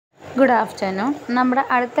Good afternoon. നമ്മുടെ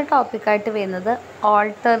അടുത്ത ടോപ്പിക്കായിട്ട് വരുന്നത്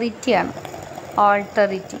ഓൾട്ടറിറ്റി ആണ്.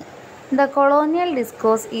 ഓൾട്ടറിറ്റി. The colonial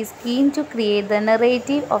discourse is keen to create the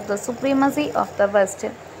narrative of the supremacy of the west.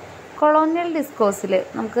 Colonial ഡിസ്കോഴ്സിൽ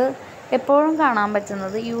നമുക്ക് എപ്പോഴും കാണാൻ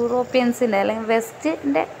പറ്റുന്നത് യൂറോപ്യൻസിൻ്റെ അല്ലെങ്കിൽ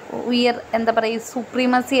വെസ്റ്റിൻ്റെ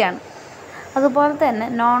സുപ്രീമസിയാണ്. അതുപോലെ തന്നെ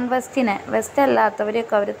നോൺ വെസ്റ്റ്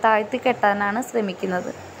അല്ലാത്തവരെയൊക്കെ അവർ താഴ്ത്തിക്കെട്ടാനാണ്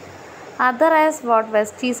ശ്രമിക്കുന്നത്. Other as what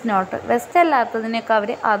west is not. West അല്ലാത്തതിനെയൊക്കെ our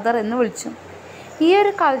other എന്ന് വിളിച്ചു. ഈ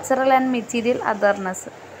ഒരു cultural and material അതർനെസ്,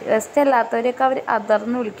 west അല്ലാത്തവരെയൊക്കെ our other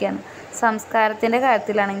എന്ന് വിളിക്കുകയാണ്. സംസ്കാരത്തിൻ്റെ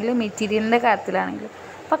കാര്യത്തിലാണെങ്കിലും മെറ്റീരിയലിൻ്റെ കാര്യത്തിലാണെങ്കിലും.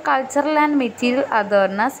 അപ്പോൾ cultural and material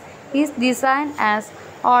അതർനെസ് is design as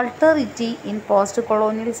ഓൾട്ടറിറ്റി in post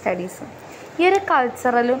colonial studies. ഈ ഒരു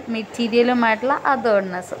കൾച്ചറലും മെറ്റീരിയലുമായിട്ടുള്ള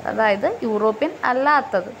അതേർനെസ്, അതായത് യൂറോപ്യൻ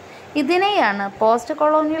അല്ലാത്തത്, ഇതിനെയാണ് പോസ്റ്റ്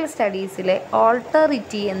കൊളോണിയൽ സ്റ്റഡീസിലെ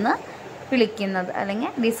ഓൾട്ടറിറ്റി എന്ന് വിളിക്കുന്നത്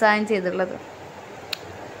അല്ലെങ്കിൽ ഡിസൈൻ ചെയ്തിട്ടുള്ളത്.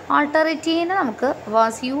 ഓൾട്ടറിറ്റീനെ നമുക്ക്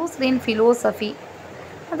വാസ് യൂസ്ഡ് ഇൻ ഫിലോസഫി,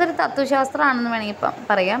 അതൊരു തത്വശാസ്ത്രമാണെന്ന് വേണമെങ്കിൽ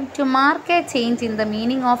പറയാം. Two mark A change in the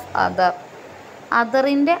meaning of other,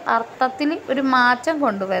 അതറിൻ്റെ അർത്ഥത്തിൽ ഒരു മാറ്റം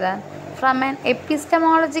കൊണ്ടുവരാൻ. From an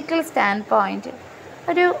epistemological stand point,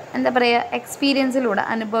 ഒരു എക്സ്പീരിയൻസിലൂടെ,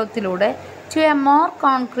 അനുഭവത്തിലൂടെ. To A more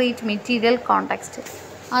concrete material context.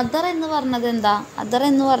 Other എന്ന് പറഞ്ഞത് എന്താ? അതർ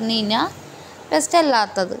എന്ന് പറഞ്ഞു കഴിഞ്ഞാൽ വെസ്റ്റ്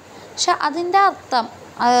അല്ലാത്തത്. പക്ഷെ അതിൻ്റെ അർത്ഥം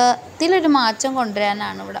ത്തിലൊരു മാറ്റം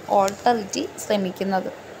കൊണ്ടുവരാനാണ് ഇവിടെ ഓൾട്ടറിറ്റി ശ്രമിക്കുന്നത്.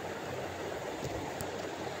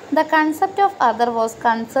 The concept of other was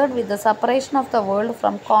conserved with the separation of the world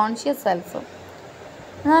from conscious self.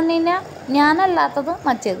 എന്ന് പറഞ്ഞു കഴിഞ്ഞാൽ ഞാനല്ലാത്തത്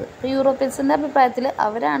മറ്റേത്. യൂറോപ്യൻസിൻ്റെ അഭിപ്രായത്തിൽ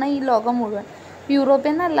അവരാണ് ഈ ലോകം മുഴുവൻ,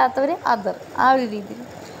 യൂറോപ്യൻ അല്ലാത്തവർ അതർ, ആ ഒരു രീതിയിൽ.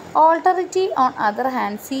 Alterity, on other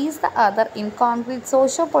hand, sees the other in concrete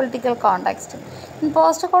socio-political context. In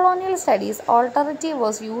post-colonial studies, alterity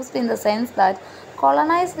was used in the sense that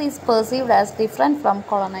colonizer is perceived as different from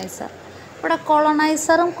colonizer. ഇവിടെ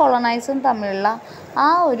കൊളോണൈസറും തമ്മിലുള്ള ആ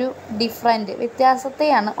ഒരു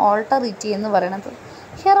വ്യത്യാസത്തെയാണ് ഓൾട്ടറിറ്റി എന്ന് പറയുന്നത്.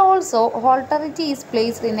 Here also ഓൾട്ടറിറ്റി is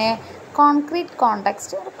placed in A concrete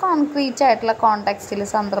context. ഒരു concrete ആയിട്ടുള്ള കോണ്ടെക്സ്റ്റിൽ,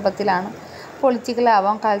 സന്ദർഭത്തിലാണ്.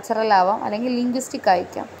 പൊളിറ്റിക്കലാവാം, കൾച്ചറലാവാം, അല്ലെങ്കിൽ ലിംഗ്വിസ്റ്റിക്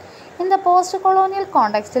ആയിരിക്കാം. ഇൻ ദ പോസ്റ്റ് കൊളോണിയൽ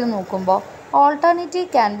കോണ്ടെക്സ്റ്റിൽ നോക്കുമ്പോൾ alternative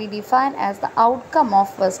can be define as the outcome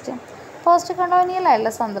of west. Post colonial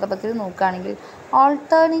ആയിട്ടുള്ള സന്ദർഭത്തിൽ നോക്കുകയാണെങ്കിൽ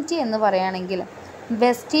ഓൾട്ടർനേറ്റീവ് എന്ന് പറയുകയാണെങ്കിൽ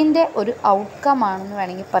വെസ്റ്റിൻ്റെ ഒരു ഔട്ട്കം ആണെന്ന്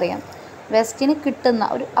വേണമെങ്കിൽ പറയാം. വെസ്റ്റിന് കിട്ടുന്ന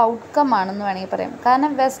ഒരു ഔട്ട്കം ആണെന്ന് വേണമെങ്കിൽ പറയാം.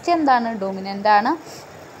 കാരണം വെസ്റ്റ് എന്താണ്? ഡൊമിനൻ്റാണ്,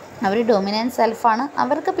 അവർ ഡൊമിനൻ്റ് സെൽഫാണ്.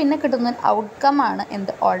 അവർക്ക് പിന്നെ കിട്ടുന്ന ഒരു ഔട്ട്കം ആണ്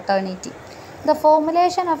എന്ത്? Alternative. The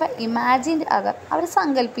formulation of A imagined other. അവർ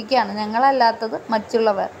സങ്കല്പിക്കുകയാണ്, ഞങ്ങളല്ലാത്തത്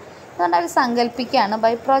മറ്റുള്ളവർ. അതുകൊണ്ട് അവർ സങ്കല്പിക്കുകയാണ്.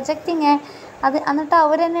 ബൈ പ്രൊജക്റ്റിങ് എന്നിട്ട്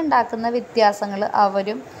അവർ തന്നെ ഉണ്ടാക്കുന്ന വ്യത്യാസങ്ങൾ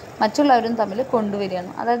അവരും മറ്റുള്ളവരും തമ്മിൽ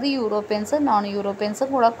കൊണ്ടുവരികയാണ്. അതായത് യൂറോപ്യൻസ് നോൺ യൂറോപ്യൻസും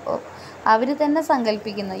കൂടെ അവർ തന്നെ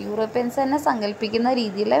സങ്കല്പിക്കുന്ന, യൂറോപ്യൻസ് തന്നെ സങ്കല്പിക്കുന്ന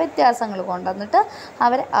രീതിയിലുള്ള വ്യത്യാസങ്ങൾ കൊണ്ടുവന്നിട്ട്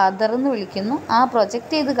അവരെ അതർന്ന് വിളിക്കുന്നു. ആ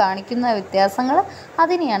പ്രൊജക്റ്റ് ചെയ്ത് കാണിക്കുന്ന വ്യത്യാസങ്ങൾ,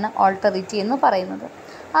 അതിനെയാണ് ഓൾട്ടറിറ്റി എന്ന് പറയുന്നത്.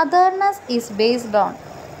 അതർനെസ് ഈസ് ബേസ്ഡ് ഓൺ.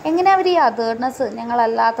 എങ്ങനെ അവർ ഈ അതേർനെസ്,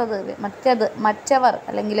 ഞങ്ങളല്ലാത്തത്, മറ്റവർ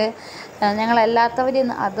അല്ലെങ്കിൽ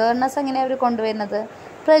ഞങ്ങളല്ലാത്തവരെന്ന് അതേർനെസ് എങ്ങനെ അവർ കൊണ്ടുവരുന്നത്?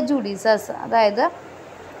 പ്രജുഡീസസ്, അതായത്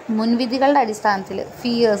മുൻവിധികളുടെ അടിസ്ഥാനത്തിൽ.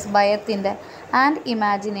 ഫിയേഴ്സ്, ഭയത്തിൻ്റെ. ആൻഡ്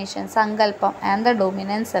ഇമാജിനേഷൻ, സങ്കല്പം. ആൻഡ് ദ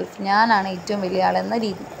ഡൊമിനൻറ്റ് സെൽഫ്, ഞാനാണ് ഏറ്റവും വലിയ ആളെന്ന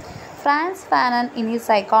രീതി. France Fanon in his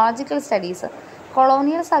psychological studies,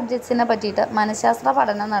 colonial സബ്ജക്ട്സിനെ പറ്റിയിട്ട് മനഃശാസ്ത്ര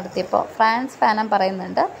പഠനം നടത്തിയപ്പോൾ ഫ്രാൻസ് ഫാനൻ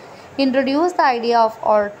പറയുന്നുണ്ട്, introduce the idea of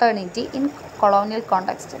ഓൾട്ടർനേറ്റി in colonial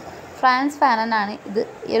context. France ഫാനനാണ്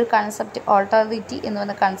ഈ ഒരു കൺസെപ്റ്റ്, ഓൾട്ടറിറ്റി എന്ന്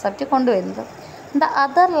പറയുന്ന കൺസെപ്റ്റ് കൊണ്ടുവരുന്നത്. The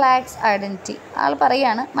other lakhs identity. ആൾ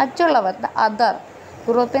പറയുകയാണ്, മറ്റുള്ളവർ, ദ അതർ,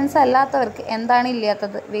 യൂറോപ്യൻസ് അല്ലാത്തവർക്ക് എന്താണ്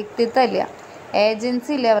ഇല്ലാത്തത്? വ്യക്തിത്വം ഇല്ല,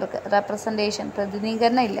 ഏജൻസി ഇല്ല, അവർക്ക് റെപ്രസെൻറ്റേഷൻ,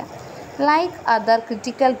 പ്രതിനിധീകരണം ഇല്ല. Like other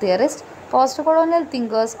critical theorist, post colonial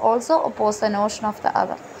thinkers also oppose the Notion of the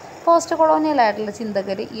other. Post colonial ആയിട്ടുള്ള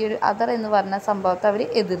ചിന്തകർ ഈ ഒരു അതർ എന്ന് പറഞ്ഞ സംഭവത്തെ അവർ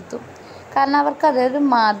എതിർത്തു. കാരണം അവർക്ക് അതൊരു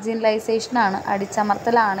മാർജിനലൈസേഷനാണ്,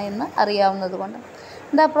 അടിച്ചമർത്തലാണ് എന്ന് അറിയാവുന്നത് കൊണ്ട്.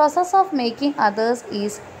 The process of making others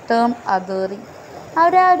is termed othering. ആ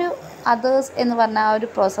ഒരു അതേഴ്സ് എന്ന് പറഞ്ഞ ആ ഒരു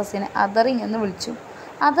പ്രോസസ്സിനെ അതറിങ് എന്ന് വിളിച്ചു.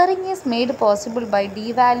 Othering is made possible by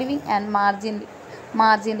ഡീവാലുവിങ് and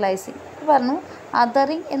മാർജിനലൈസിങ്. പറഞ്ഞു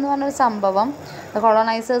അതറിങ് എന്ന് പറഞ്ഞൊരു സംഭവം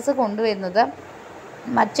കൊളോണൈസേഴ്സ് കൊണ്ടുവരുന്നത്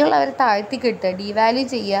മറ്റുള്ളവരെ താഴ്ത്തിക്കെട്ടുക, ഡീവാല്യൂ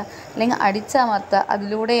ചെയ്യുക, അല്ലെങ്കിൽ അടിച്ചമർത്തുക,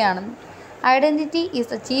 അതിലൂടെയാണ്. Identity is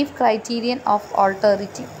the chief criterion of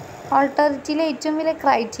ഓൾട്ടറിറ്റി. ഓൾട്ടറിറ്റിയിലെ ഏറ്റവും വലിയ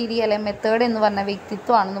ക്രൈറ്റീരിയ അല്ലെങ്കിൽ മെത്തേഡ് എന്ന് പറഞ്ഞ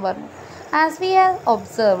വ്യക്തിത്വമാണെന്ന് പറഞ്ഞു. ആസ് വി ഹാവ്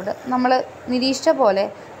ഒബ്സർവ്ഡ്, നമ്മൾ നിരീക്ഷിച്ച പോലെ,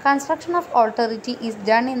 construction of ഓൾട്ടറിറ്റി is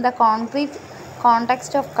done in the concrete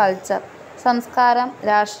context of culture. സംസ്കാരം,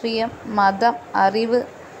 രാഷ്ട്രീയം, മതം, അറിവ്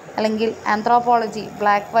അല്ലെങ്കിൽ ആന്ത്രോപോളജി,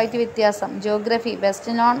 ബ്ലാക്ക് വൈറ്റ് വ്യത്യാസം, ജിയോഗ്രഫി,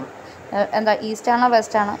 വെസ്റ്റ് നോൺ ഈസ്റ്റാണോ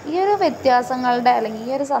വെസ്റ്റാണോ, ഈ ഒരു വ്യത്യാസങ്ങളുടെ അല്ലെങ്കിൽ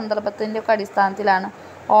ഈ ഒരു സന്ദർഭത്തിൻ്റെ ഒക്കെ അടിസ്ഥാനത്തിലാണ്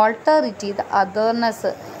ഓൾട്ടറിറ്റി ദ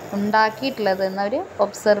അതർനെസ് ഉണ്ടാക്കിയിട്ടുള്ളത് എന്നവർ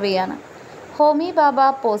ഒബ്സർവ് ചെയ്യാണ്. ഹോമി ബാബ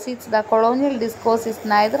പോസിറ്റ്സ് the colonial discourse is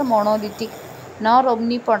neither മോണോലിറ്റിക് nor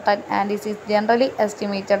ഒംനിപൊട്ടൻറ്റ് and is generally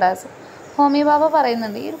estimated as. Homi ബാബ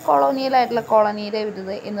പറയുന്നുണ്ട് ഈ ഒരു കൊളോണിയലായിട്ടുള്ള കോളനിയിലെ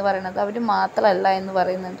വിരുത് എന്ന് പറയുന്നത് അവർ മാത്രമല്ല എന്ന്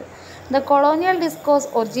പറയുന്നുണ്ട്. The colonial discourse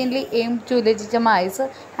originally aim to legitimise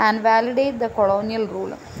and validate the colonial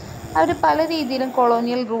rule. അവർ പല രീതിയിലും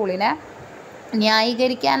കൊളോണിയൽ റൂളിനെ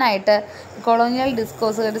ന്യായീകരിക്കാനായിട്ട് കൊളോണിയൽ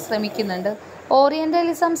ഡിസ്കോഴ്സുകൾ ശ്രമിക്കുന്നുണ്ട്.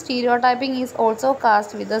 Orientalism stereotyping is also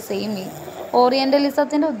cast with the same aim.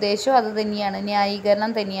 ഓറിയൻ്റലിസത്തിൻ്റെ ഉദ്ദേശവും അത് തന്നെയാണ്,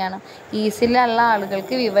 ന്യായീകരണം തന്നെയാണ്. ഈസ്റ്റിലുള്ള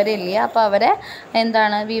ആളുകൾക്ക് വിവരമില്ല, അപ്പോൾ അവരെ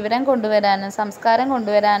വിവരം കൊണ്ടുവരാനും സംസ്കാരം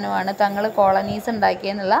കൊണ്ടുവരാനുമാണ് തങ്ങൾ കോളനീസ്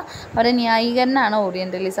ഉണ്ടാക്കിയെന്നുള്ള അവരുടെ ന്യായീകരണമാണ്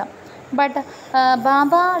orientalism. But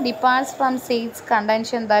Baba departs from Said's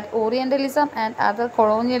contention that Orientalism and other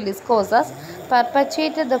colonial discourses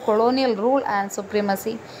perpetuated the colonial rule and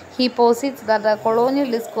supremacy. He posits that the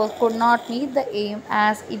colonial discourse could not meet the aim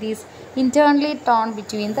as it is internally torn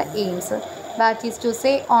between the aims. That is to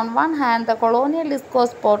say, on one hand, the colonial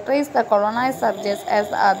discourse portrays the colonized subjects as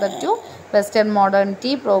the other to Western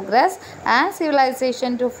modernity, progress and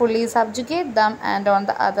civilization to fully subjugate them, and on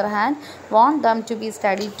the other hand, want them to be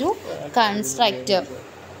studied to construct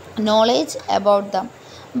knowledge about them.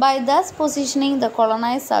 By thus positioning the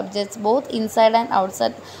colonized subjects both inside and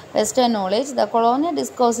outside Western knowledge, the colonial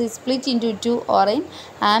discourse is split into two or in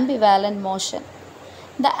ambivalent motion.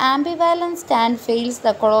 The ambivalent stand fails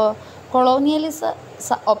the colonialist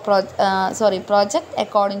project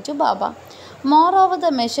according to Baba. Moreover,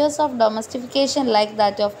 the measures of domestication like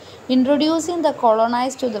that of introducing the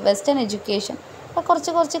colonized to the Western education. അപ്പോൾ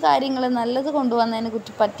കുറച്ച് കാര്യങ്ങൾ നല്ലത് കൊണ്ടുവന്നതിനെ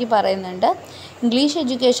പറ്റി പറയുന്നുണ്ട്. English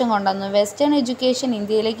education കൊണ്ടുവന്നു, western education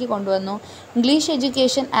ഇന്ത്യയിലേക്ക് കൊണ്ടുവന്നു. English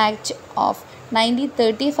education act of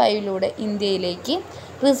 1935 ഇന്ത്യയിലേക്ക്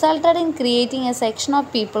resulted in creating A section of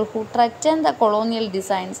people who ത്രറ്റൻ the colonial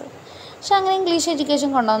designs. പക്ഷെ അങ്ങനെ ഇംഗ്ലീഷ് എഡ്യൂക്കേഷൻ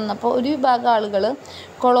കൊണ്ടുവന്നപ്പോൾ ഒരു വിഭാഗം ആളുകൾ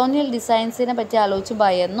കൊളോണിയൽ ഡിസൈൻസിനെ പറ്റി ആലോചിച്ച്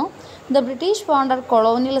ഭയന്നു. The British founded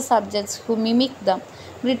colonial subjects who mimic dum.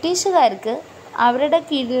 ബ്രിട്ടീഷുകാർക്ക് അവരുടെ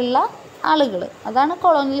കീഴിലുള്ള ആളുകൾ, അതാണ്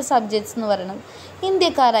കൊളോണിയൽ സബ്ജക്ട്സ് എന്ന് പറയുന്നത്.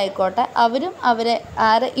 ഇന്ത്യക്കാരായിക്കോട്ടെ അവരും അവരെ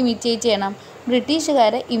ആരെ ഇമിറ്റേറ്റ് ചെയ്യണം,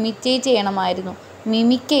 ബ്രിട്ടീഷുകാരെ ഇമിറ്റേറ്റ് ചെയ്യണമായിരുന്നു,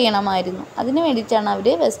 മിമിക് ചെയ്യണമായിരുന്നു. അതിന് വേണ്ടിയിട്ടാണ് അവർ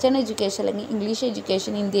വെസ്റ്റേൺ എഡ്യൂക്കേഷൻ അല്ലെങ്കിൽ ഇംഗ്ലീഷ്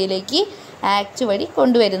എഡ്യൂക്കേഷൻ ഇന്ത്യയിലേക്ക് ആക്ട് വഴി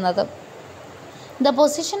കൊണ്ടുവരുന്നത്. The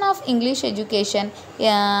position of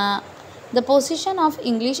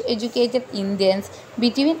English educated Indians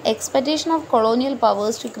between expectation of colonial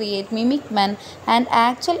powers to create mimic men and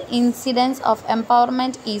actual incidence of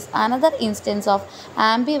empowerment is another instance of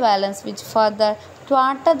ambivalence which further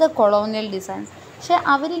thwarted the colonial designs. പക്ഷേ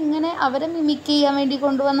അവരെ mimic ചെയ്യാൻ വേണ്ടി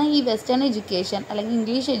കൊണ്ടുവന്ന ഈ western education അല്ലെങ്കിൽ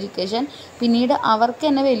English education പിന്നീട് അവർക്ക്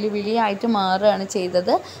തന്നെ വെല്ലുവിളിയായിട്ട് മാറുകയാണ്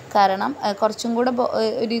ചെയ്തത്. കാരണം കുറച്ചും കൂടെ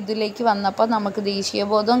ഒരു ഇതിലേക്ക് വന്നപ്പോൾ നമുക്ക്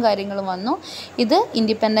ദേശീയബോധവും കാര്യങ്ങളും വന്നു. ഇത്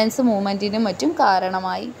ഇൻഡിപെൻഡൻസ് മൂവ്മെൻറ്റിനും മറ്റും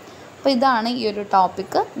കാരണമായി. അപ്പോൾ ഇതാണ് ഈ ഒരു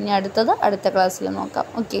ടോപ്പിക്ക്. ഇനി അടുത്ത ക്ലാസ്സിൽ നോക്കാം.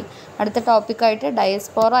 ഓക്കെ, അടുത്ത ടോപ്പിക്കായിട്ട്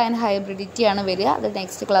ഡയസ്പോറ ആൻഡ് ഹൈബ്രിഡിറ്റി ആണ് വരിക. അത്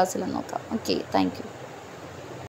നെക്സ്റ്റ് ക്ലാസ്സിൽ നോക്കാം. Okay, thank you.